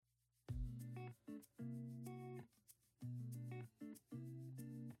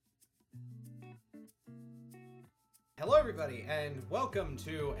Hello everybody, and welcome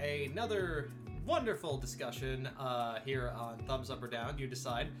to another wonderful discussion here on Thumbs Up or Down, you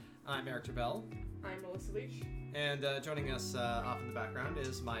decide. I'm Eric Terbell. I'm Melissa Leach. And joining us off in the background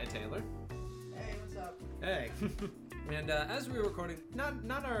is Maya Taylor. Hey, what's up? Hey. And as we were recording,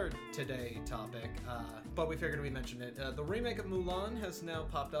 not our today topic, but we figured we'd mention it. The remake of Mulan has now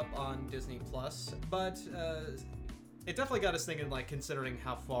popped up on Disney+, but it definitely got us thinking, like, considering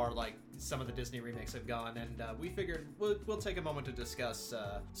how far, like, some of the Disney remakes have gone, and we figured we'll take a moment to discuss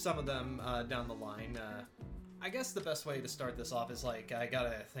some of them down the line. I guess the best way to start this off is, like, I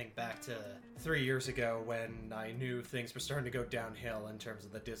gotta think back to 3 years ago when I knew things were starting to go downhill in terms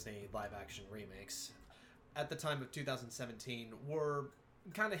of the Disney live-action remakes. At the time of 2017, were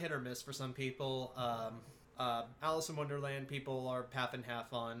kind of hit or miss for some people. Alice in Wonderland people are half and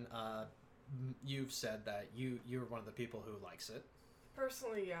half on. You've said that you're one of the people who likes it.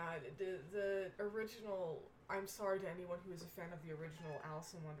 Personally, yeah. The original... I'm sorry to anyone who is a fan of the original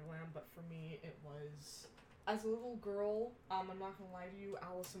Alice in Wonderland, but for me, it was... As a little girl, I'm not gonna lie to you,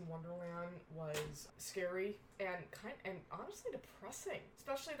 Alice in Wonderland was scary and honestly depressing.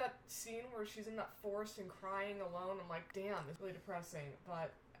 Especially that scene where she's in that forest and crying alone. I'm like, damn, it's really depressing.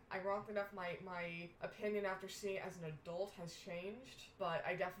 But ironically enough, my opinion after seeing it as an adult has changed. But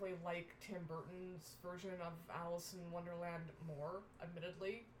I definitely like Tim Burton's version of Alice in Wonderland more,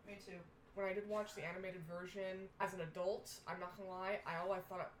 admittedly. Me too. When I did watch the animated version as an adult, I'm not gonna lie, all I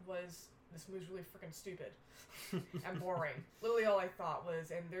thought was, this movie's really freaking stupid and boring. Literally all I thought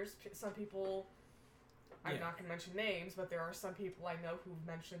was, and there's some people, I'm not going to mention names, but there are some people I know who've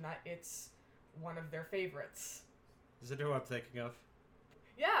mentioned that it's one of their favorites. Is it who I'm thinking of?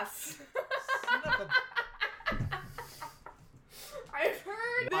 Yes! I've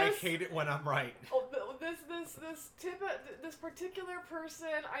heard this. I hate it when I'm right. Oh, this particular person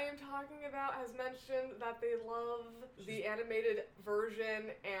I am talking about has mentioned that they love the animated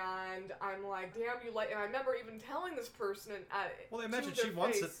version, and I'm like, damn, you like. And I remember even telling this person, well, I imagine she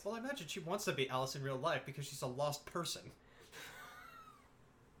wants it. Well, I imagine she wants to be Alice in real life because she's a lost person.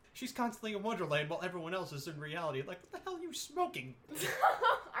 She's constantly in Wonderland while everyone else is in reality. Like, what the hell are you smoking?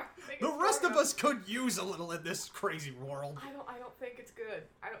 The rest of us could use a little in this crazy world. I don't think it's good.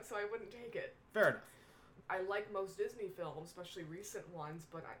 So I wouldn't take it. Fair enough. I like most Disney films, especially recent ones,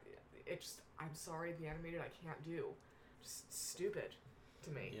 but I'm sorry, the animated I can't do. Just stupid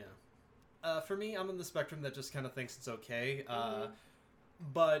to me. Yeah. For me, I'm on the spectrum that just kind of thinks it's okay.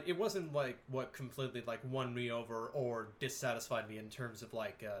 But it wasn't, like, what completely, like, won me over or dissatisfied me in terms of,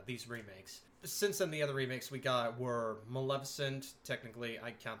 like, these remakes. Since then, the other remakes we got were Maleficent. Technically,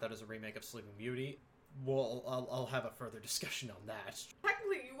 I count that as a remake of Sleeping Beauty. Well, I'll have a further discussion on that.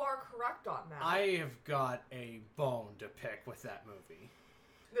 Technically, you are correct on that. I have got a bone to pick with that movie.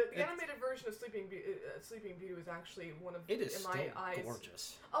 The animated version of Sleeping Beauty was actually one of, it is in my still eyes,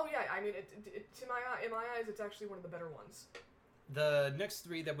 gorgeous. Oh yeah, I mean, in my eyes, it's actually one of the better ones. The next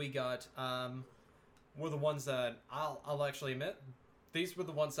three that we got were the ones that I'll actually admit, these were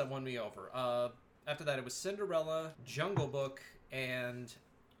the ones that won me over. After that, it was Cinderella, Jungle Book, and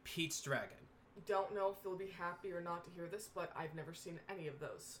Pete's Dragon. Don't know if they'll be happy or not to hear this, but I've never seen any of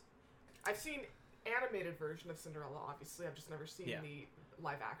those. I've seen animated version of Cinderella, obviously. I've just never seen the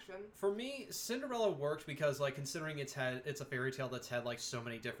live action. For me, Cinderella worked because, like, considering it's a fairy tale that's had, like, so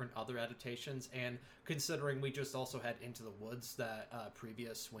many different other adaptations, and considering we just also had Into the Woods that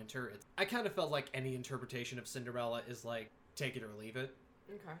previous winter, I kind of felt like any interpretation of Cinderella is, like, take it or leave it.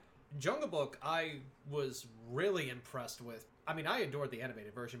 Okay. Jungle Book, I was really impressed with. I mean, I adored the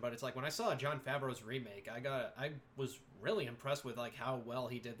animated version, but it's like when I saw Jon Favreau's remake, I was really impressed with, like, how well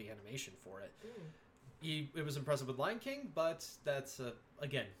he did the animation for it. It was impressive with Lion King, but that's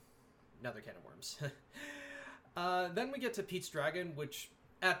again another can of worms. Then we get to Pete's Dragon, which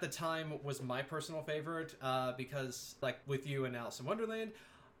at the time was my personal favorite because, like, with you and Alice in Wonderland,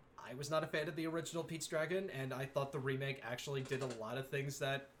 I was not a fan of the original Pete's Dragon, and I thought the remake actually did a lot of things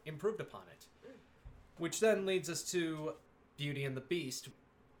that improved upon it. Which then leads us to Beauty and the Beast.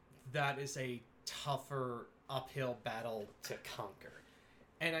 That is a tougher uphill battle to conquer.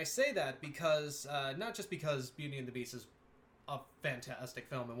 And I say that because, not just because Beauty and the Beast is a fantastic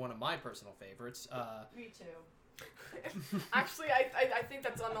film and one of my personal favorites. Me too. Actually, I think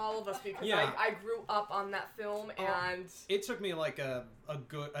that's on all of us because I grew up on that film, and it took me like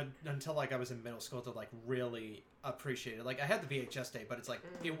until like I was in middle school to like really appreciate it. Like, I had the VHS tape, but it's like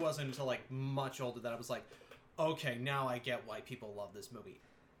it wasn't until like much older that I was like, okay, now I get why people love this movie.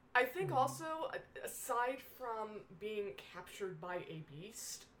 I think also, aside from being captured by a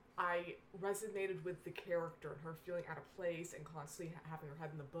beast, I resonated with the character and her feeling out of place and constantly having her head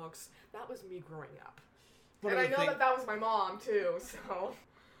in the books. That was me growing up. And I know that was my mom, too, so...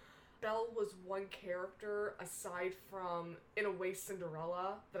 Belle was one character, aside from, in a way,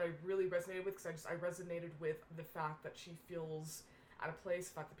 Cinderella, that I really resonated with, because I resonated with the fact that she feels out of place,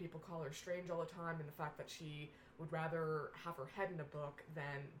 the fact that people call her strange all the time, and the fact that she would rather have her head in a book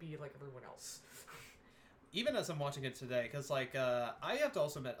than be like everyone else. Even as I'm watching it today, because, like, I have to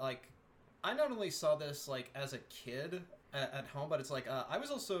also admit, like, I not only saw this, like, as a kid at home, but it's like, I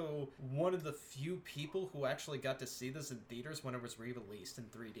was also one of the few people who actually got to see this in theaters when it was re-released in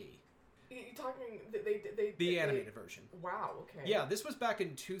 3D. You're talking, the animated version. Wow, okay. Yeah, this was back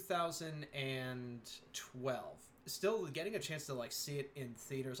in 2012. Still getting a chance to, like, see it in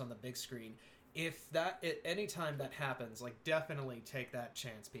theaters on the big screen. If that, at any time that happens, like, definitely take that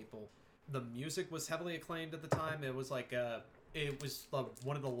chance, people. The music was heavily acclaimed at the time. It was like, it was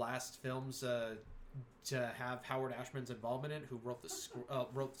one of the last films to have Howard Ashman's involvement in it, who wrote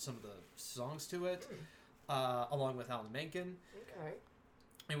wrote some of the songs to it, along with Alan Menken. Okay.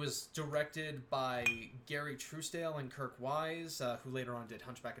 It was directed by Gary Truesdale and Kirk Wise, who later on did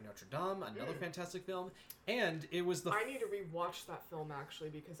Hunchback of Notre Dame, another fantastic film. And it was the... I need to rewatch that film, actually,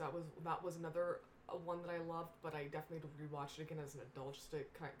 because that was another one that I loved, but I definitely need to rewatch it again as an adult, just to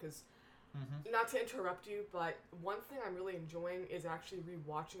kind of... Because, not to interrupt you, but one thing I'm really enjoying is actually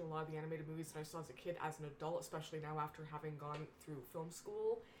rewatching a lot of the animated movies that I saw as a kid as an adult, especially now after having gone through film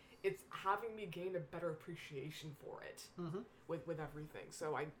school. It's having me gain a better appreciation for it with everything.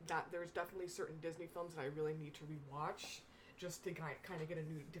 So there's definitely certain Disney films that I really need to rewatch just to kind of get a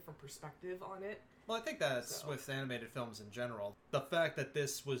new, different perspective on it. Well, I think that's with animated films in general. The fact that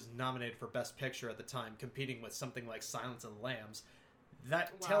this was nominated for Best Picture at the time, competing with something like Silence of the Lambs,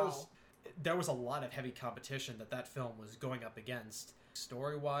 that tells... There was a lot of heavy competition that film was going up against.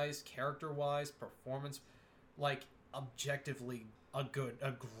 Story-wise, character-wise, performance, like, objectively a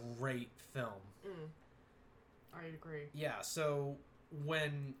great film. I agree. Yeah, so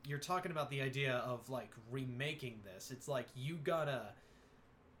when you're talking about the idea of, like, remaking this, it's like you gotta...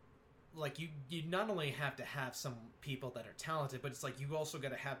 Like, you not only have to have some people that are talented, but it's like you also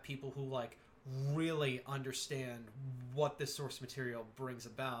gotta have people who, like, really understand what the source material brings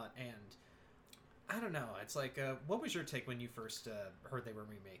about. And I don't know, it's like, what was your take when you first heard they were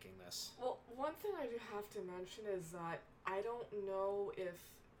remaking this? Well, one thing I do have to mention is that I don't know if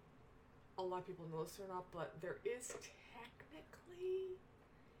a lot of people know this or not, but there is technically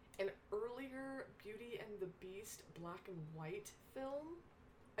an earlier Beauty and the Beast black and white film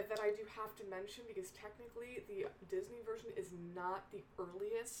that I do have to mention, because technically the Disney version is not the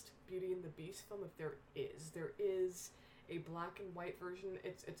earliest Beauty and the Beast film. If there is a black and white version.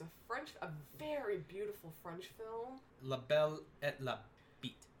 It's a very beautiful French film. La Belle et la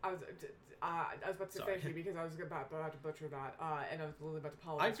Bête. I was about to say thank you, because I was about to butcher that, and I was literally about to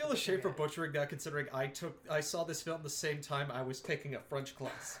apologize. I feel ashamed for butchering that, considering I saw this film the same time I was taking a French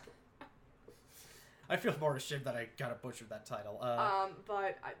class. I feel more ashamed that I gotta butcher that title.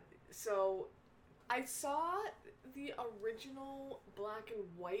 So I saw the original black and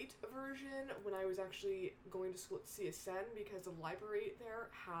white version when I was actually going to school at CSN, because the library there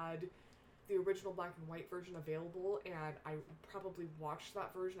had the original black and white version available, and I probably watched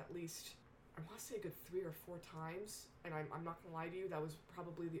that version at least, I want to say a good 3 or 4 times, and I'm not gonna lie to you, that was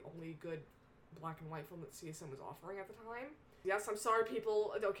probably the only good black and white film that CSN was offering at the time. Yes, I'm sorry,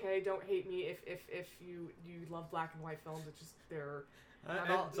 people. Okay, don't hate me if you love black and white films. It's just they're.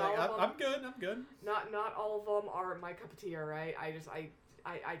 I'm good. Not all of them are my cup of tea. All right. I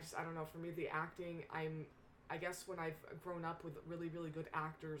don't know. For me, the acting, I guess when I've grown up with really, really good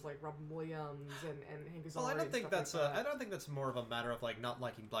actors like Robin Williams and Hank Azaria. Well, I don't think that's like that. I don't think that's more of a matter of like not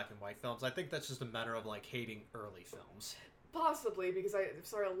liking black and white films. I think that's just a matter of like hating early films. Possibly, because a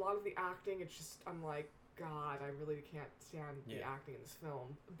lot of the acting, it's just, I'm like, God, I really can't stand the acting in this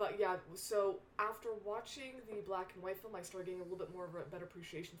film. But yeah, so after watching the black and white film, I started getting a little bit more of a better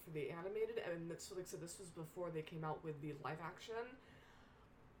appreciation for the animated, and so like I said, this was before they came out with the live action.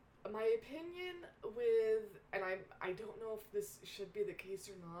 My opinion with, and I don't know if this should be the case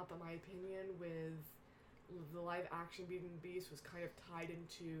or not, but my opinion with the live action Beauty and the Beast was kind of tied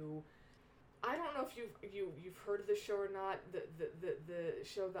into, I don't know if you've heard of the show or not. The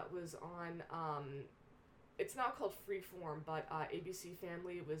show that was on, it's now called Freeform, but ABC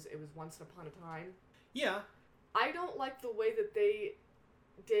Family. It was Once Upon a Time. Yeah. I don't like the way that they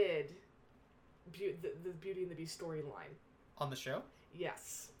did the Beauty and the Beast storyline. On the show?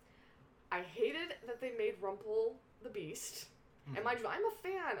 Yes. I hated that they made Rumple the Beast. Mm-hmm. And mind you, I'm a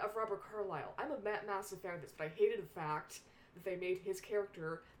fan of Robert Carlyle. I'm a massive fan of this, but I hated the fact that they made his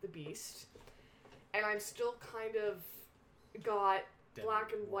character the Beast. And I'm still kind of got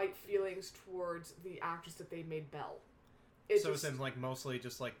black and white feelings towards the actress that they made Belle. So it's like mostly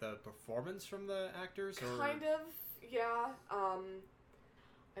just like the performance from the actors, or kind of, yeah.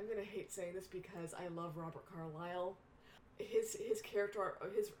 I'm gonna hate saying this because I love Robert Carlyle. His character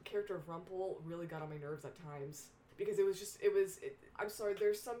of Rumpel really got on my nerves at times because I'm sorry,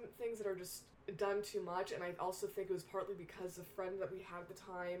 there's some things that are just done too much, and I also think it was partly because the friend that we had at the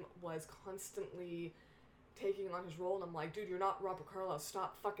time was constantly taking on his role, and I'm like, dude, you're not Robert Carlyle,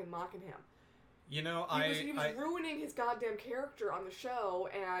 stop fucking mocking him. You know, he was ruining his goddamn character on the show,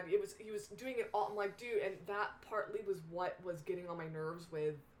 and he was doing it all. I'm like, dude, and that partly was what was getting on my nerves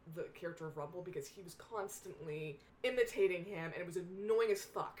with the character of Rumble, because he was constantly imitating him, and it was annoying as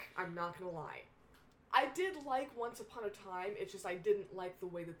fuck. I'm not gonna lie. I did like Once Upon a Time. It's just I didn't like the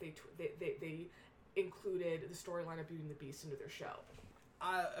way that they included the storyline of Beauty and the Beast into their show.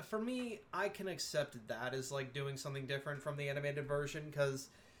 For me, I can accept that as like doing something different from the animated version, because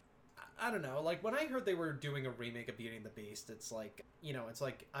I don't know, like when I heard they were doing a remake of Beauty and the Beast, it's like, you know, it's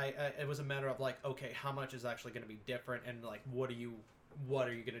like it was a matter of like, okay, how much is actually going to be different, and like what are you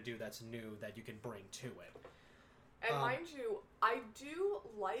going to do that's new that you can bring to it? And mind you, I do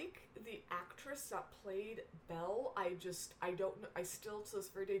like the actress that played Belle. I don't know, I still to this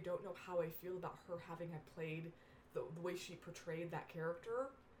very day don't know how I feel about her having had played the way she portrayed that character.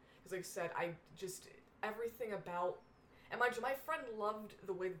 Because like I said, everything about, and mind you, my friend loved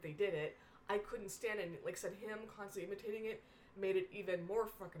the way that they did it. I couldn't stand it, and like I said, him constantly imitating it made it even more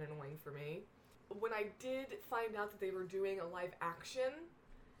fucking annoying for me. When I did find out that they were doing a live action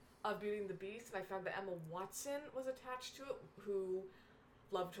of Beauty and the Beast, and I found that Emma Watson was attached to it, who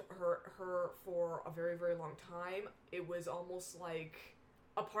loved her for a very, very long time, it was almost like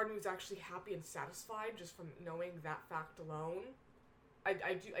a part of me was actually happy and satisfied just from knowing that fact alone. I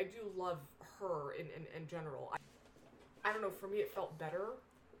do love her in general. I don't know, for me it felt better.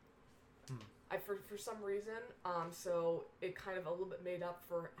 For some reason, so it kind of a little bit made up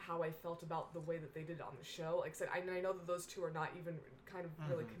for how I felt about the way that they did it on the show. Like I said, I know that those two are not even kind of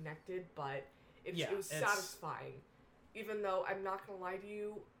really connected, but it was satisfying. Even though, I'm not gonna lie to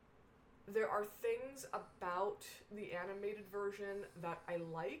you, there are things about the animated version that I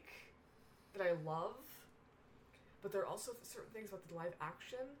like, that I love, but there are also certain things about the live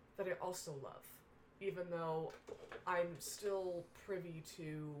action that I also love, even though I'm still privy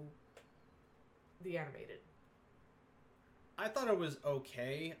to the animated. I thought it was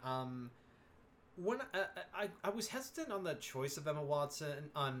okay. When I was hesitant on the choice of Emma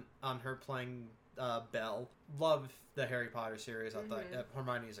Watson on her playing Belle. Love the Harry Potter series. I thought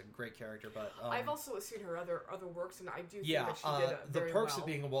Hermione is a great character, but I've also seen her other works, and I do think that she did The very Perks well. of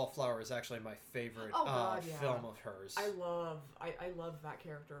Being a Wallflower is actually my favorite film of hers. I love that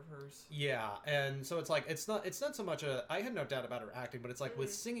character of hers. Yeah, and so it's like it's not so much I had no doubt about her acting, but it's like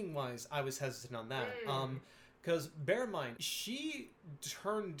with singing wise, I was hesitant on that. Because bear in mind, she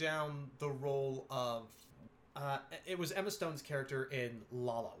turned down the role of it was Emma Stone's character in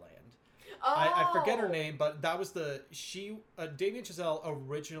La La Land. Oh! I forget her name, but that was Damien Chazelle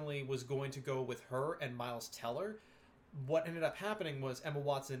originally was going to go with her and Miles Teller. What ended up happening was Emma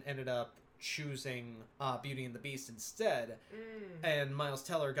Watson ended up choosing Beauty and the Beast instead, and Miles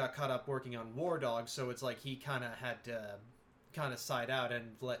Teller got caught up working on War Dogs, so it's like he kind of had to kind of side out and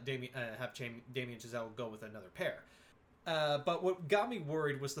let Damien Chazelle go with another pair. But what got me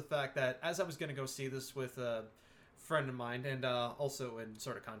worried was the fact that as I was going to go see this with a friend of mine, and also in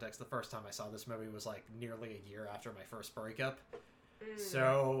sort of context, the first time I saw this movie was like nearly a year after my first breakup.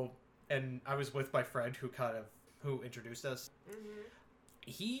 So, and I was with my friend who introduced us.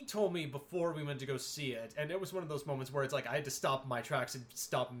 He told me before we went to go see it, and it was one of those moments where it's like I had to stop my tracks and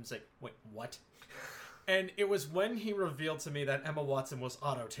stop him and say, wait, what? And it was when he revealed to me that Emma Watson was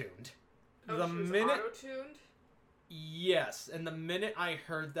auto-tuned. Oh, she was auto-tuned? Yes, and the minute I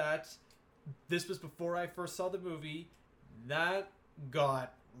heard that, this was before I first saw the movie, that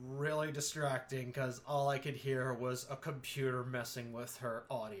got really distracting because all I could hear was a computer messing with her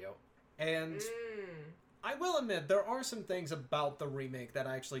audio. And I will admit, there are some things about the remake that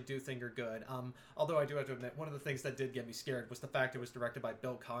I actually do think are good. Although I do have to admit, one of the things that did get me scared was the fact it was directed by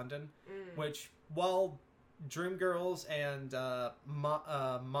Bill Condon, which, while Dreamgirls and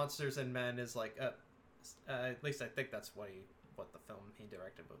Monsters and Men is like, at least I think that's what the film he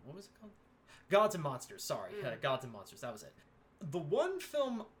directed, but what was it called? Gods and Monsters, sorry. Gods and Monsters, that was it. The one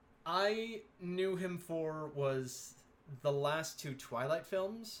film I knew him for was the last two Twilight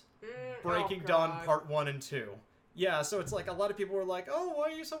films. Breaking Dawn Part 1 and 2. Yeah, so it's like a lot of people were like, oh, why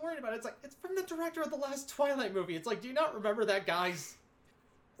are you so worried about it? It's like, it's from the director of the last Twilight movie. It's like, do you not remember that guy's...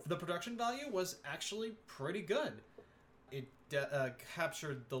 The production value was actually pretty good. it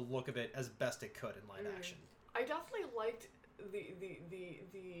captured the look of it as best it could in live action. I definitely liked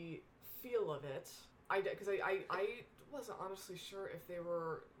the feel of it. Because I wasn't honestly sure if they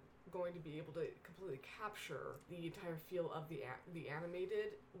were going to be able to completely capture the entire feel of the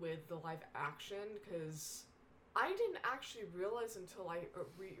animated with the live action, because I didn't actually realize until I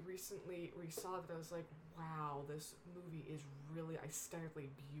recently saw that I was like, wow, this movie is really aesthetically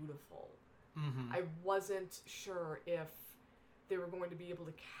beautiful. Mm-hmm. I wasn't sure if they were going to be able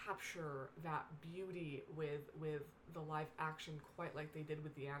to capture that beauty with the live action quite like they did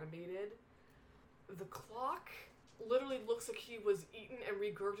with the animated. The clock literally looks like he was eaten and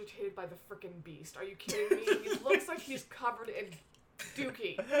regurgitated by the frickin' beast. Are you kidding me? He looks like he's covered in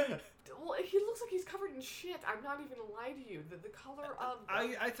dookie. Well, he looks like he's covered in shit. I'm not even gonna lie to you. The color of...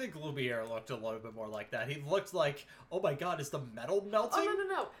 I think Lumiere looked a little bit more like that. He looked like, oh my god, is the metal melting? Oh,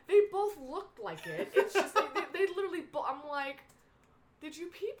 no. They both looked like it. It's just, they literally... I'm like... Did you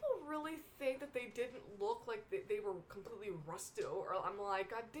people really think that they didn't look like they were completely rusted? Or I'm like,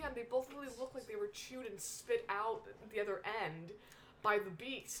 god damn, they both really look like they were chewed and spit out the other end by the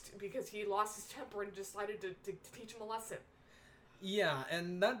beast because he lost his temper and decided to teach him a lesson. Yeah,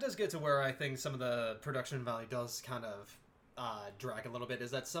 and that does get to where I think some of the production value does kind of drag a little bit,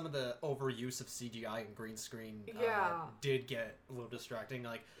 is that some of the overuse of CGI and green screen did get a little distracting.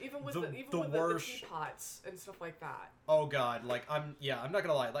 Like even with the the teapots and stuff like that. Oh god, like I'm not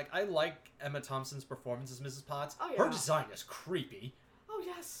gonna lie. Like I like Emma Thompson's performance as Mrs. Potts. Oh, yeah. Her design is creepy. Oh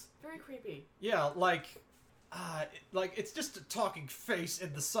yes, very creepy. Yeah, like it's just a talking face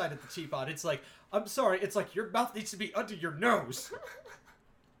in the side of the teapot. It's like, I'm sorry, it's like your mouth needs to be under your nose.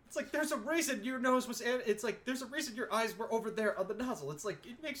 It's like, there's a reason your nose was... It's like, there's a reason your eyes were over there on the nozzle. It's like,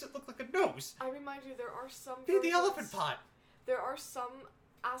 it makes it look like a nose. I remind you, there are some... Feed the elephant pot. There are some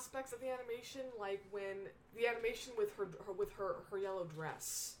aspects of the animation, like when... The animation with her yellow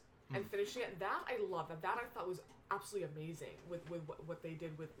dress and finishing it. That I love. That I thought was absolutely amazing with what they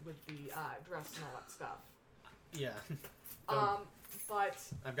did with the dress and all that stuff. Yeah. But...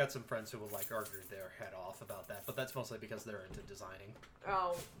 I've got some friends who will, like, argue their head off about that, but that's mostly because they're into designing.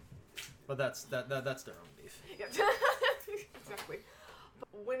 Oh. But that's their own beef. Yeah. Exactly.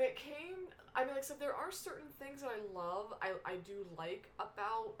 But when it came... I mean, like, so there are certain things that I love, I do like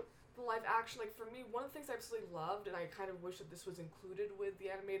about the live action. Like, for me, one of the things I absolutely loved, and I kind of wish that this was included with the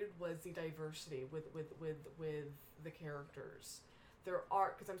animated, was the diversity with the characters. There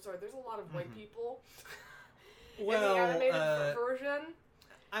are... Because, I'm sorry, there's a lot of white people... Well, in the animated version.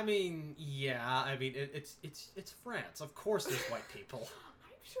 I mean, yeah. I mean, it's France. Of course, there's white people.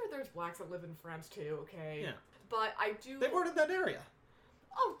 I'm sure there's blacks that live in France too. Okay. Yeah. But I do. They weren't in that area.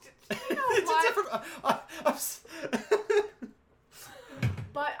 Oh, you know it's what? A different.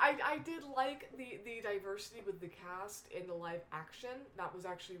 But I did like the diversity with the cast in the live action. That was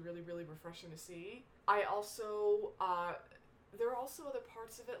actually really, really refreshing to see. I also there are also other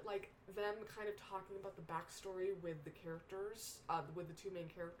parts of it, like them kind of talking about the backstory with the characters, with the two main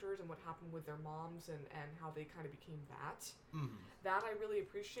characters, and what happened with their moms, and how they kind of became that. Mm-hmm. That I really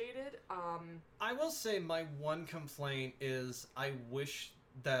appreciated. I will say my one complaint is I wish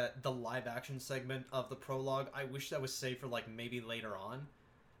that the live action segment of the prologue, I wish that was saved for like maybe later on.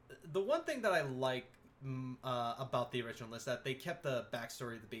 The one thing that I like about the original is that they kept the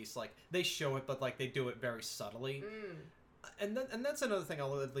backstory of the beast, like they show it, but like they do it very subtly. And that's another thing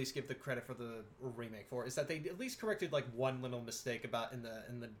I'll at least give the credit for the remake for, is that they at least corrected like one little mistake about in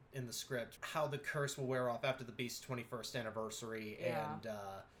the script, how the curse will wear off after the beast's 21st anniversary. Yeah. And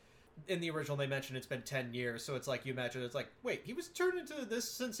in the original they mentioned it's been 10 years, so it's like, you imagine it's like, wait, he was turned into this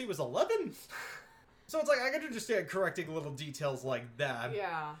since he was 11? So it's like, I can understand correcting little details like that.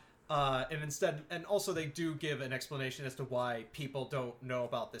 Yeah. And also they do give an explanation as to why people don't know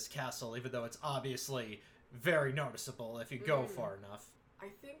about this castle, even though it's obviously very noticeable if you go far enough. I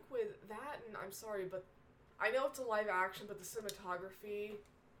think with that, and I'm sorry, but I know it's a live action, but the cinematography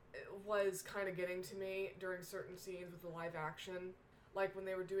was kind of getting to me during certain scenes with the live action. Like when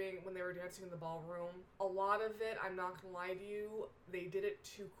they were dancing in the ballroom. A lot of it, I'm not gonna lie to you, they did it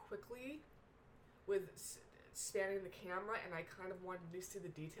too quickly with spanning the camera, and I kind of wanted to see the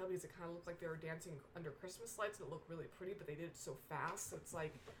detail because it kind of looked like they were dancing under Christmas lights, and it looked really pretty, but they did it so fast, so it's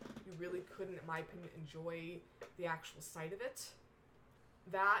like you really couldn't, in my opinion, enjoy the actual sight of it.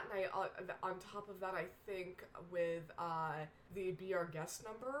 That, and on top of that, I think with the Be Our Guest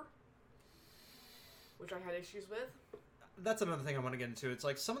number, which I had issues with. That's another thing I want to get into. It's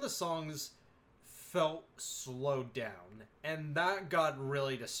like some of the songs felt slowed down, and that got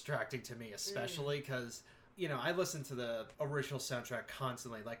really distracting to me, especially because... I listen to the original soundtrack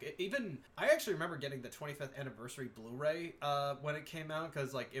constantly. Like, even I actually remember getting the 25th anniversary Blu-ray when it came out,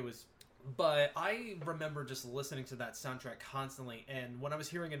 because like it was. But I remember just listening to that soundtrack constantly, and when I was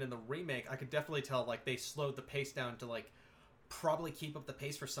hearing it in the remake, I could definitely tell like they slowed the pace down to like probably keep up the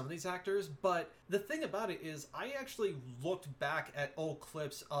pace for some of these actors. But the thing about it is, I actually looked back at old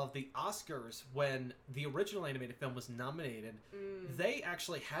clips of the Oscars when the original animated film was nominated. They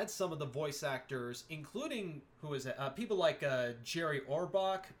actually had some of the voice actors, including people like Jerry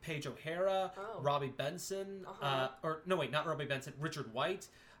Orbach, Paige O'Hara, Robbie Benson, or no wait, not Robbie Benson, Richard White.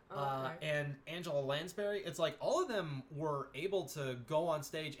 And Angela Lansbury. It's like all of them were able to go on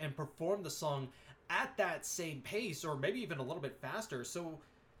stage and perform the song at that same pace, or maybe even a little bit faster. So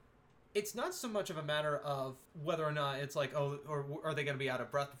it's not so much of a matter of whether or not it's like, oh, or are they going to be out of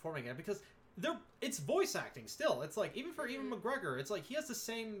breath performing it, because it's voice acting still. It's like, even for Ewan McGregor, it's like he has the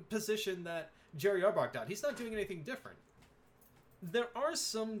same position that Jerry Orbach did. He's not doing anything different. There are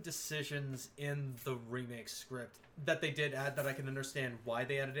some decisions in the remake script that they did add that I can understand why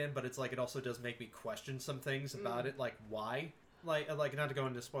they added in, but it's like it also does make me question some things about it, like why. Like not to go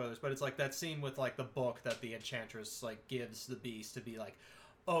into spoilers, but it's like that scene with like the book that the Enchantress like gives the Beast to be like,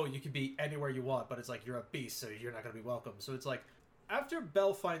 oh, you can be anywhere you want, but it's like you're a beast, so you're not going to be welcome. So it's like after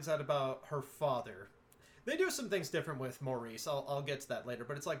Belle finds out about her father, they do some things different with Maurice. I'll get to that later,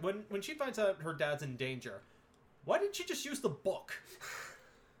 but it's like when she finds out her dad's in danger, why didn't she just use the book?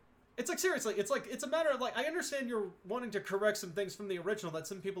 It's like, seriously, it's a matter of, like, I understand you're wanting to correct some things from the original that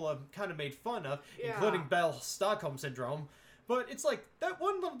some people have kind of made fun of, including Belle's Stockholm Syndrome, but it's like, that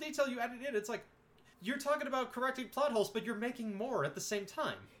one little detail you added in, it's like, you're talking about correcting plot holes, but you're making more at the same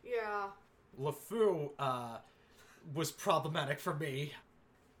time. Yeah. LeFou, was problematic for me.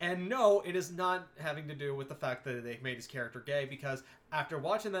 And no, it is not having to do with the fact that they made his character gay, because after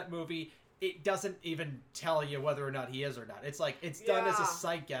watching that movie, it doesn't even tell you whether or not he is or not. It's like, it's done as a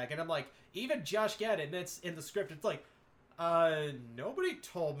sight gag. And I'm like, even Josh Gad admits in the script, it's like, nobody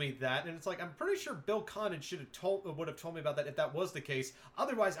told me that. And it's like, I'm pretty sure Bill Condon would have told me about that if that was the case.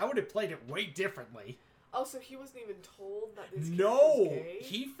 Otherwise, I would have played it way differently. Oh, so he wasn't even told that this character was gay?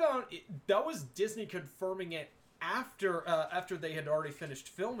 He found it, that was Disney confirming it after they had already finished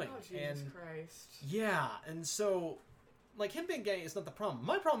filming. Oh, Jesus Christ. Yeah, and so, like, him being gay is not the problem.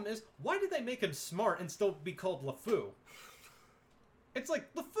 My problem is, why did they make him smart and still be called LeFou? It's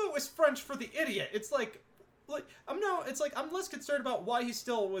like, LeFou is French for the idiot. It's like, I'm less concerned about why he's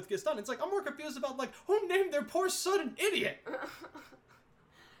still with Gaston. It's like, I'm more confused about, like, who named their poor son an idiot?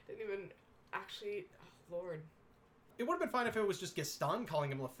 Didn't even actually, oh, Lord. It would have been fine if it was just Gaston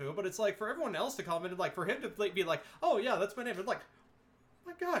calling him LeFou, but it's like, for everyone else to comment, like, for him to be like, oh yeah, that's my name. It's like,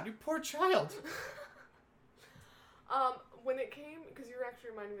 oh my God, you poor child. When it came, because you were actually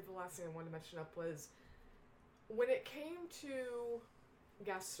reminding me of the last thing I wanted to mention up was, when it came to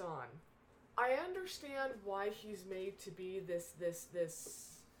Gaston, I understand why he's made to be this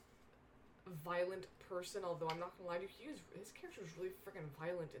violent person, although I'm not gonna lie to you, his character is really freaking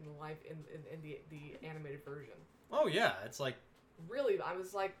violent in the animated version. Oh yeah, it's like, really, I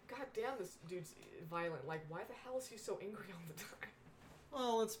was like, God damn, this dude's violent. Like, why the hell is he so angry all the time?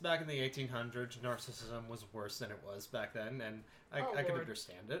 Well, it's back in the 1800s. Narcissism was worse than it was back then, and I could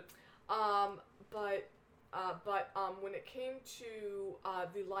understand it. But when it came to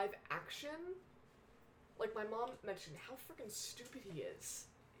the live action, like my mom mentioned, how freaking stupid he is.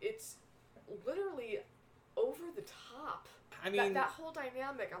 It's literally over the top. I mean, that whole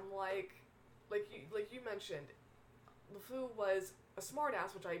dynamic. I'm like you mentioned, LeFou was a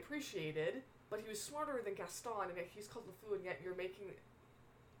smartass, which I appreciated, but he was smarter than Gaston, and yet he's called LeFou, and yet you're making.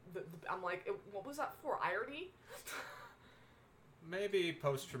 I'm like, what was that for? Irony? Maybe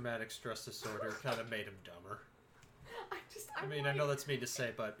post-traumatic stress disorder kind of made him dumber. I mean, like, I know that's mean to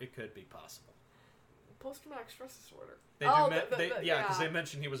say, but it could be possible. Post-traumatic stress disorder. Because they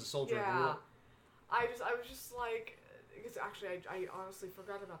mentioned he was a soldier of war. I was just like, because actually I honestly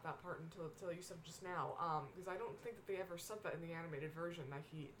forgot about that part until you said just now. Because I don't think that they ever said that in the animated version that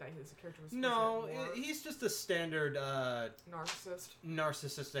his character was. No, he's just a standard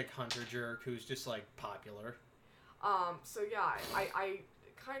narcissistic hunter jerk who's just like popular. So yeah, I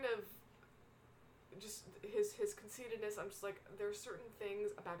kind of just his conceitedness. I'm just like, there's certain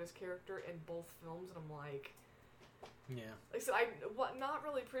things about his character in both films, and I'm like. Yeah. Like I said, I'm not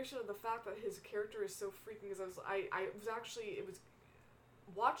really appreciative of the fact that his character is so freaking. Because it was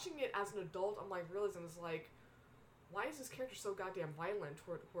watching it as an adult. I'm like realizing I was like, why is this character so goddamn violent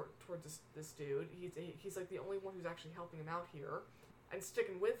toward this dude? He's like the only one who's actually helping him out here and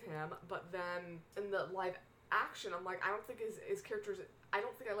sticking with him. But then in the live action, I'm like, I don't think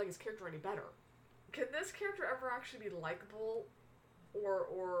I like his character any better. can this character ever actually be likable,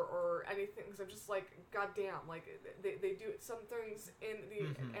 or anything? Because I'm just like, goddamn, like they do some things in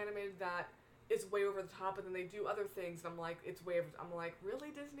the animated that is way over the top, and then they do other things, and I'm like, it's way over. I'm like, really,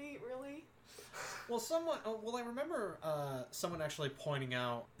 Disney, really? Well, I remember someone actually pointing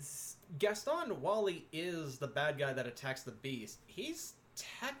out Gaston, while he is the bad guy that attacks the Beast, he's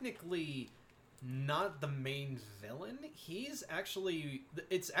technically not the main villain. It's actually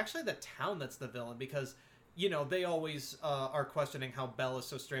the town that's the villain, because they always are questioning how Belle is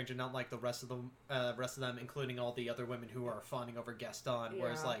so strange and not like the rest of them, including all the other women who are fawning over Gaston. Yeah.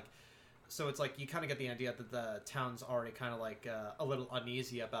 Whereas so it's like you kind of get the idea that the town's already kind of like a little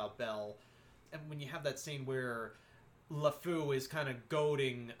uneasy about Belle. And when you have that scene where LeFou is kind of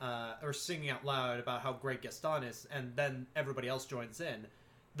goading or singing out loud about how great Gaston is, and then everybody else joins in,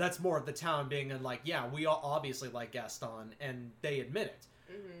 that's more of the town being like, yeah, we all obviously like Gaston, and they admit it.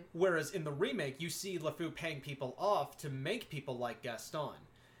 Mm-hmm. Whereas in the remake, you see LeFou paying people off to make people like Gaston.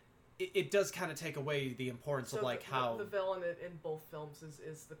 It does kind of take away the importance of like how... The villain in both films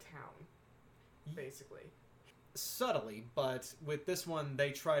is the town, basically. Subtly, but with this one,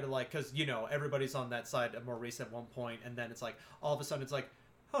 they try to because everybody's on that side of Maurice at one point, and then it's like all of a sudden it's like,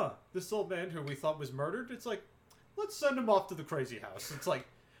 this old man who we thought was murdered, it's like, let's send him off to the crazy house. It's like,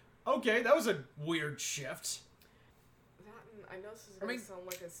 okay, that was a weird shift. That, and I know this is going to sound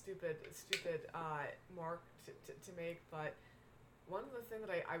like a stupid mark to make, but one of the things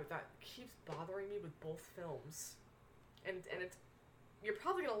that keeps bothering me with both films, and it's, you're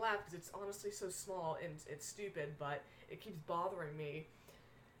probably going to laugh because it's honestly so small and it's stupid, but it keeps bothering me.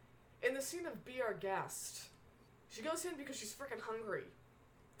 In the scene of Be Our Guest, she goes in because she's freaking hungry.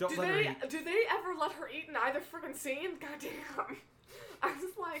 Do they ever let her eat in either freaking scene? Goddamn. I'm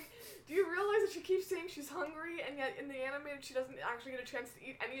just like, do you realize that she keeps saying she's hungry, and yet in the animated she doesn't actually get a chance to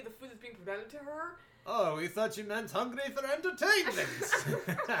eat any of the food that's being presented to her? Oh, we thought you meant hungry for entertainment. And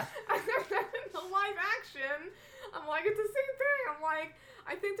then in the live action, I'm like, it's the same thing. I'm like,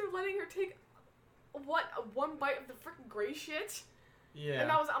 I think they're letting her take, one bite of the freaking gray shit? Yeah.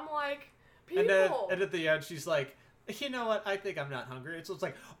 And I'm like, people. And at the end, she's like, you know what? I think I'm not hungry. It's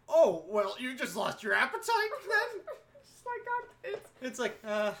like, oh, well, you just lost your appetite then? Just like, God, it's like,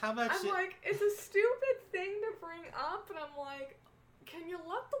 how much? I'm like, it's a stupid thing to bring up, and I'm like, can you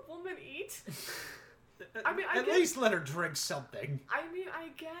let the woman eat? I mean, at least let her drink something. I mean, I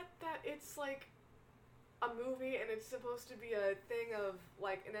get that it's like a movie and it's supposed to be a thing of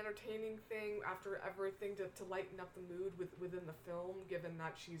like an entertaining thing after everything to lighten up the mood within the film, given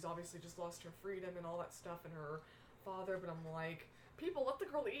that she's obviously just lost her freedom and all that stuff and her father. But I'm like, people, let the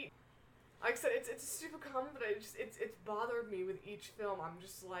girl eat. Like I said, it's a stupid comment, but it's bothered me with each film. I'm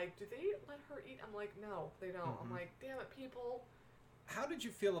just like, do they let her eat? I'm like, no, they don't. I'm like, damn it, people. How did you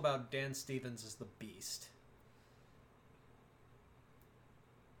feel about Dan Stevens as the Beast?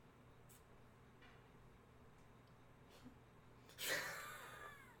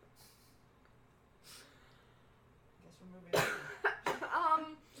 Guess we're moving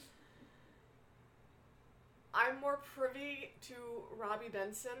on. I'm more privy to Robbie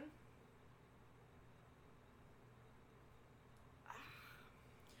Benson.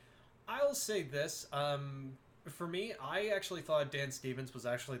 I'll say this. For me, I actually thought Dan Stevens was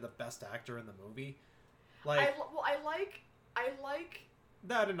actually the best actor in the movie. I like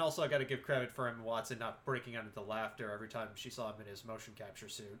that, and also I got to give credit for Emma Watson not breaking out into laughter every time she saw him in his motion capture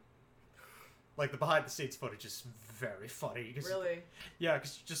suit. Like, the behind-the-scenes footage is very funny. Really? Yeah,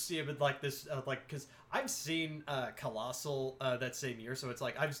 because you just see him in, this, because I've seen Colossal that same year, so it's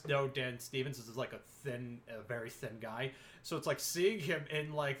like, I just know Dan Stevens is, a very thin guy. So it's like, seeing him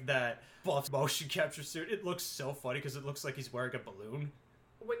in, that buff motion capture suit, it looks so funny, because it looks like he's wearing a balloon.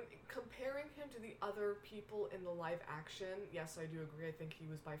 When comparing him to the other people in the live action, yes, I do agree. I think he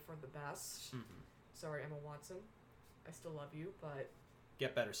was by far the best. Mm-hmm. Sorry, Emma Watson. I still love you, but...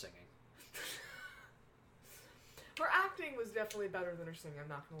 Get better singing. Her acting was definitely better than her singing, I'm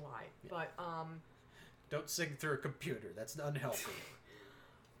not gonna lie. Yeah. But, don't sing through a computer. That's unhealthy.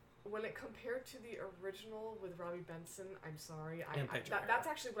 When it compared to the original with Robbie Benson, I'm sorry. That's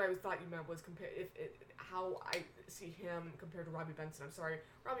actually what I thought you meant was how I see him compared to Robbie Benson. I'm sorry.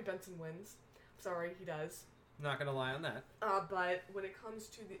 Robbie Benson wins. I'm sorry, he does. Not gonna lie on that. But when it comes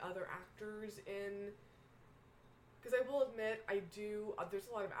to the other actors in... Because I will admit, I do... there's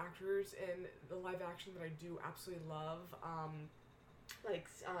a lot of actors in the live action that I do absolutely love.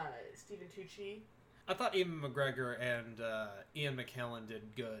 Stephen Tucci. I thought Ewan McGregor and Ian McKellen did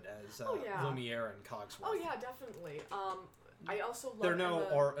good as Lumiere and Cogsworth. Oh yeah, definitely. I also love...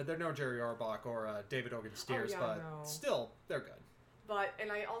 They're no Jerry Orbach or David Ogen Steers, still, they're good.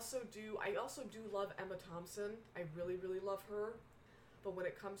 And I also do love Emma Thompson. I really, really love her. But when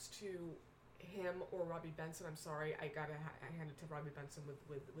it comes to him or Robbie Benson, I'm sorry, I hand it to Robbie Benson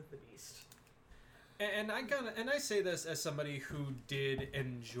with The Beast. And I say this as somebody who did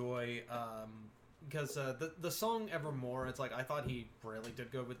enjoy, because the song Evermore, it's like I thought he really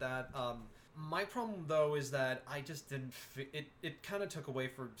did good with that. My problem though is that I just didn't. It kind of took away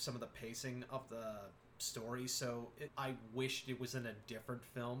from some of the pacing of the story, so I wished it was in a different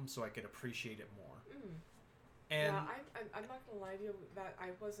film so I could appreciate it more. Mm. And yeah, I'm not gonna lie to you that I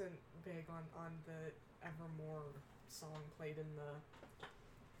wasn't big on the Evermore song played in the.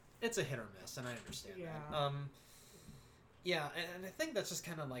 It's a hit or miss, and I understand yeah. that. Yeah, and I think that's just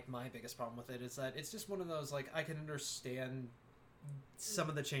kind of like my biggest problem with it is that it's just one of those, like, I can understand some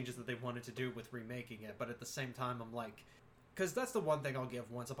of the changes that they wanted to do with remaking it, but at the same time, I'm like, because that's the one thing I'll give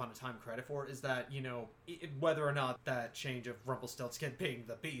Once Upon a Time credit for is that, you know, whether or not that change of Rumpelstiltskin being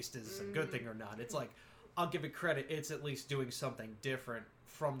the Beast is a good thing or not, it's like, I'll give it credit, it's at least doing something different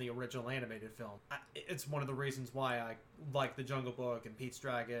from the original animated film. It's one of the reasons why I like The Jungle Book and Pete's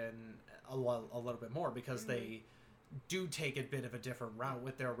Dragon a little bit more, because they do take a bit of a different route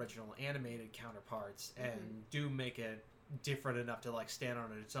with their original animated counterparts and do make it different enough to like stand on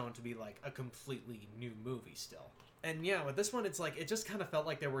its own to be like a completely new movie still. And yeah, with this one, it's like, it just kind of felt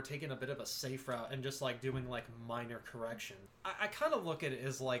like they were taking a bit of a safe route and just like doing like minor correction. I kind of look at it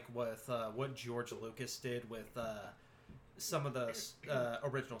as like with what George Lucas did with some of the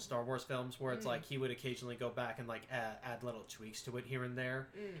original Star Wars films, where it's like he would occasionally go back and like add little tweaks to it here and there.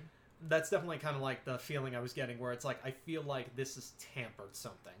 That's definitely kind of like the feeling I was getting, where it's like, I feel like this is tampered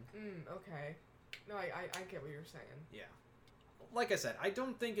something. Okay. No, I get what you're saying. Yeah. Like I said, I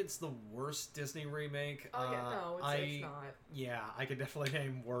don't think it's the worst Disney remake. Oh, yeah, no, it's not. Yeah, I could definitely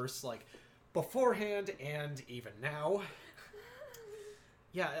name worse, like, beforehand and even now.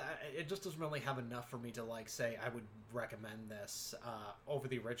 Yeah, it just doesn't really have enough for me to, like, say I would recommend this over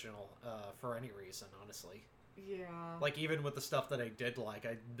the original for any reason, honestly. Yeah. Like, even with the stuff that I did like,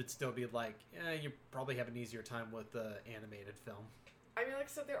 I would still be like, you probably have an easier time with the animated film. I mean, like I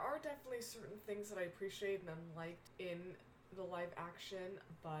said, there are definitely certain things that I appreciate and liked in the live action,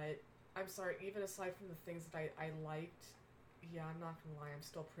 but I'm sorry, even aside from the things that I liked, yeah, I'm not gonna lie, I'm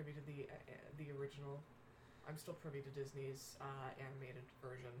still privy to the original. I'm still privy to Disney's animated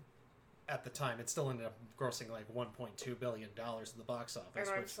version. At the time, it still ended up grossing like $1.2 billion at the box office.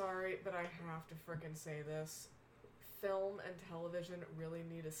 And I'm sorry, but I have to frickin' say this. Film and television really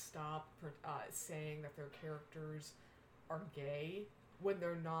need to stop saying that their characters are gay when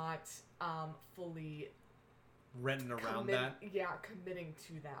they're not fully written around that. Yeah, committing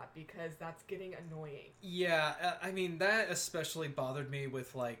to that, because that's getting annoying. Yeah, I mean, that especially bothered me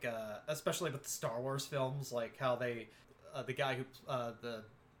with, like, especially with the Star Wars films, like how they, the guy who, the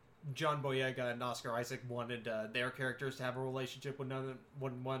John Boyega and Oscar Isaac wanted their characters to have a relationship with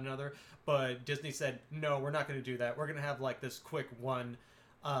one another, but Disney said, no, we're not going to do that. We're going to have, like, this quick one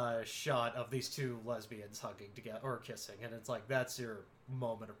shot of these two lesbians hugging together, or kissing, and it's like, that's your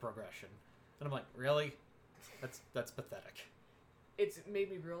moment of progression. And I'm like, really? That's pathetic. It's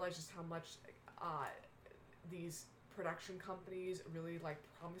made me realize just how much these production companies really like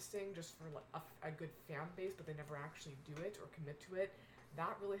promising just for like, a good fan base, but they never actually do it or commit to it.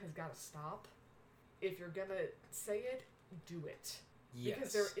 That really has got to stop. If you're gonna say it, do it. Yes.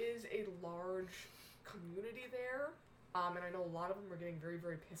 Because there is a large community there, and I know a lot of them are getting very,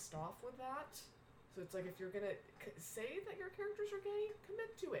 very pissed off with that. So it's like, if you're gonna say that your characters are gay,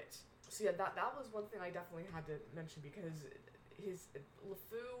 commit to it. So yeah, that was one thing I definitely had to mention, because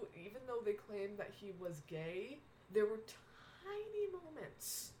LeFou, even though they claimed that he was gay, there were tiny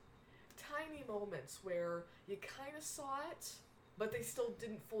moments where you kind of saw it, but they still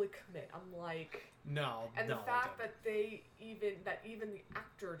didn't fully commit. I'm like, no. And the fact that even the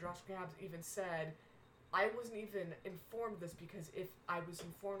actor Josh Gabs even said, I wasn't even informed of this, because if I was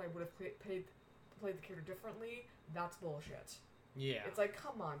informed, I would have played the character differently. That's bullshit. Yeah. It's like,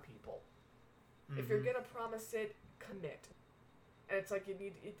 come on, people. If you're gonna promise it, commit. And it's like, you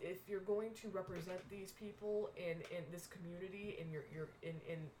need, if you're going to represent these people in this community, in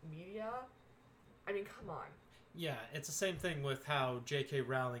media, I mean, come on. Yeah, it's the same thing with how J.K.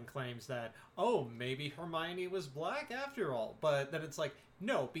 Rowling claims that, oh, maybe Hermione was black after all. But then it's like,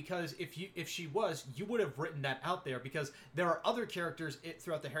 no, because if she was, you would have written that out there, because there are other characters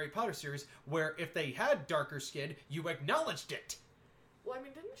throughout the Harry Potter series where if they had darker skin, you acknowledged it. Well, I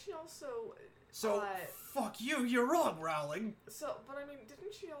mean, didn't she also... So, fuck you, you're wrong, Rowling. So, but I mean,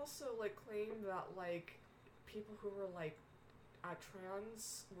 didn't she also, like, claim that, like, people who were, like,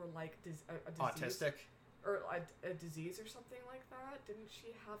 trans were, like, a disease? Autistic? or a disease or something like that. Didn't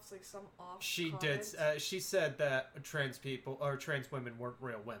she have like some off? She comment? did. She said that trans people or trans women weren't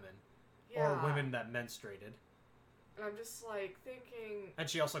real women, or women that menstruated. And I'm just like thinking. And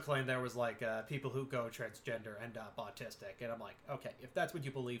she also claimed there was like people who go transgender end up autistic, and I'm like, okay, if that's what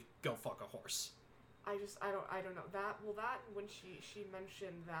you believe, go fuck a horse. I don't know that. Well, that when she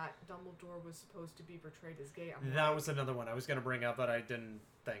mentioned that Dumbledore was supposed to be portrayed as gay. That was another one I was gonna bring up, but I didn't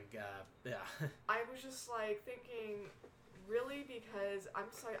think. Yeah. I was just like thinking, really, because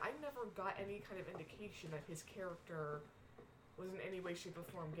I'm sorry, I never got any kind of indication that his character was in any way, shape, or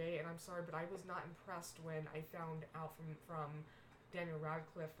form gay, and I'm sorry, but I was not impressed when I found out from Daniel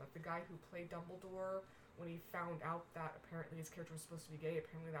Radcliffe that the guy who played Dumbledore, when he found out that apparently his character was supposed to be gay,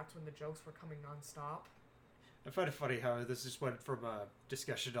 apparently that's when the jokes were coming nonstop. I find it funny how this just went from a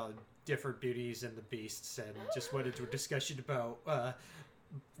discussion on different beauties and the beasts, and just went into a discussion about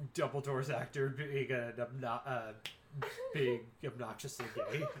Dumbledore's actor being obnoxiously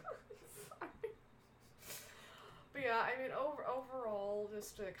gay. But yeah, I mean, overall,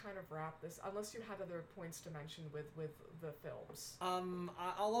 just to kind of wrap this, unless you had other points to mention with the films.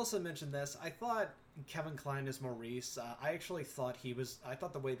 I'll also mention this. I thought Kevin Kline as Maurice, I actually thought I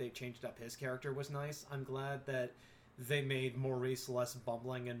thought the way they changed up his character was nice. I'm glad that they made Maurice less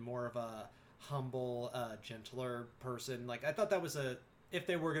bumbling and more of a humble, gentler person. Like, I thought that was if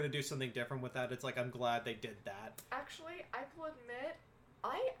they were going to do something different with that, it's like, I'm glad they did that. Actually, I will admit,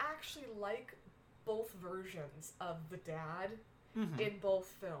 I actually like both versions of the dad in both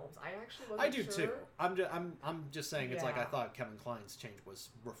films. I actually wasn't sure. I do too. I'm just saying, it's like I thought Kevin Kline's change was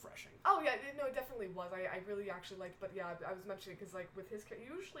refreshing. Oh yeah, no, it definitely was. I really actually liked, but yeah, I was mentioning because like with his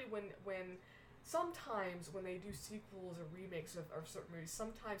usually when sometimes when they do sequels or remakes of certain movies,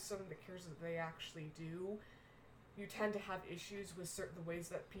 sometimes some of the characters that they actually do, you tend to have issues with certain ways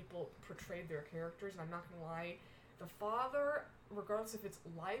that people portrayed their characters. And I'm not gonna lie, the father, regardless if it's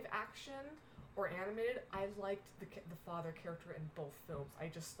live action or animated, I liked the father character in both films. I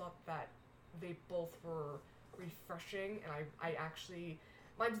just thought that they both were refreshing, and I actually,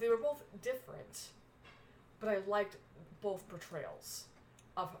 mind you, they were both different, but I liked both portrayals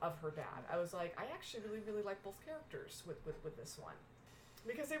of her dad. I was like, I actually really like both characters with this one,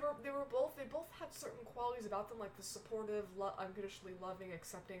 because they both had certain qualities about them, like the supportive, unconditionally loving,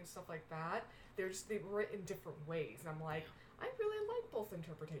 accepting, stuff like that. They were in different ways, and I'm like, I really like both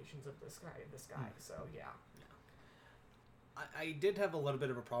interpretations of this guy. So yeah. I did have a little bit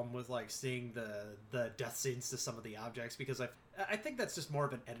of a problem with like seeing the death scenes to some of the objects, because I think that's just more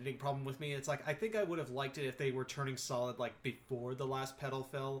of an editing problem with me. It's like, I think I would have liked it if they were turning solid like before the last petal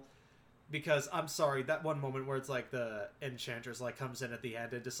fell, because I'm sorry, that one moment where it's like the enchantress like comes in at the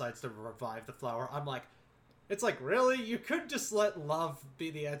end and decides to revive the flower, I'm like, it's like, really? You could just let love be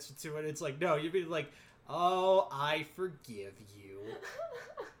the answer to it. It's like, no, you'd be like, oh, I forgive you.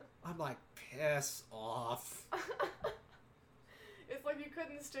 I'm like, piss off. It's like you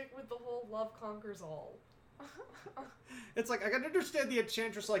couldn't stick with the whole love conquers all. It's like, I can understand the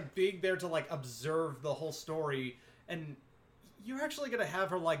enchantress like being there to like observe the whole story, and you're actually gonna have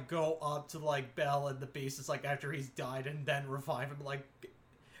her like go up to like Belle and the Beast. It's like after he's died and then revive him. Like,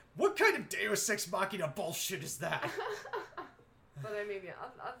 what kind of Deus Ex Machina bullshit is that? But I mean, yeah,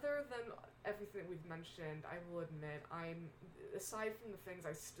 other than everything we've mentioned, I will admit, aside from the things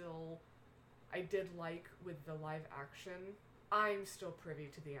I did like with the live action, I'm still privy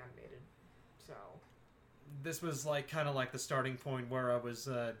to the animated, so. This was like kind of like the starting point where I was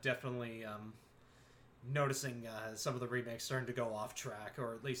definitely noticing some of the remakes starting to go off track,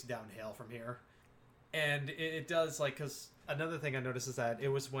 or at least downhill from here. And it does, like, because another thing I noticed is that it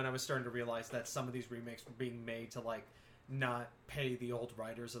was when I was starting to realize that some of these remakes were being made to, like, not pay the old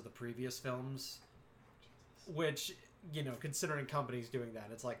writers of the previous films. Which, you know, considering companies doing that,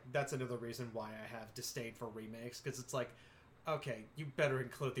 it's like, that's another reason why I have disdain for remakes, because it's like, okay, you better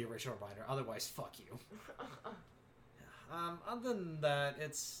include the original writer, otherwise fuck you. Other than that,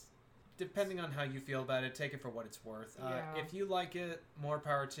 it's depending on how you feel about it, take it for what it's worth. If you like it, more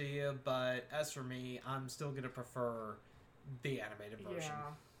power to you, but as for me, I'm still going to prefer the animated version.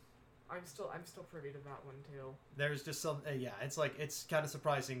 Yeah. I'm still privy to that one too. There's just some, it's like, it's kind of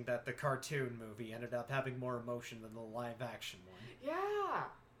surprising that the cartoon movie ended up having more emotion than the live action one. Yeah!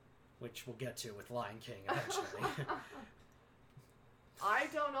 Which we'll get to with Lion King eventually. I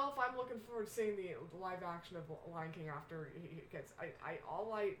don't know if I'm looking forward to seeing the live action of Lion King after he gets.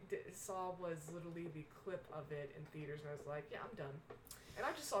 All I saw was literally the clip of it in theaters, and I was like, yeah, I'm done. And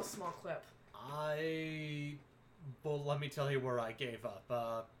I just saw a small clip. Well, let me tell you where I gave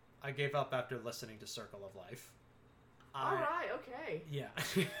up. I gave up after listening to Circle of Life. Alright, okay. Yeah.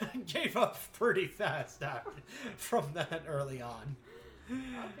 I gave up pretty fast from that early on.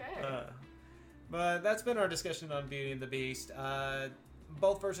 Okay. But that's been our discussion on Beauty and the Beast.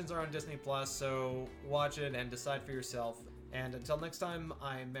 Both versions are on Disney Plus, so watch it and decide for yourself. And until next time,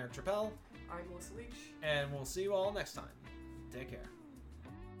 I'm Merrick Chappelle. I'm Melissa Leach. And we'll see you all next time. Take care.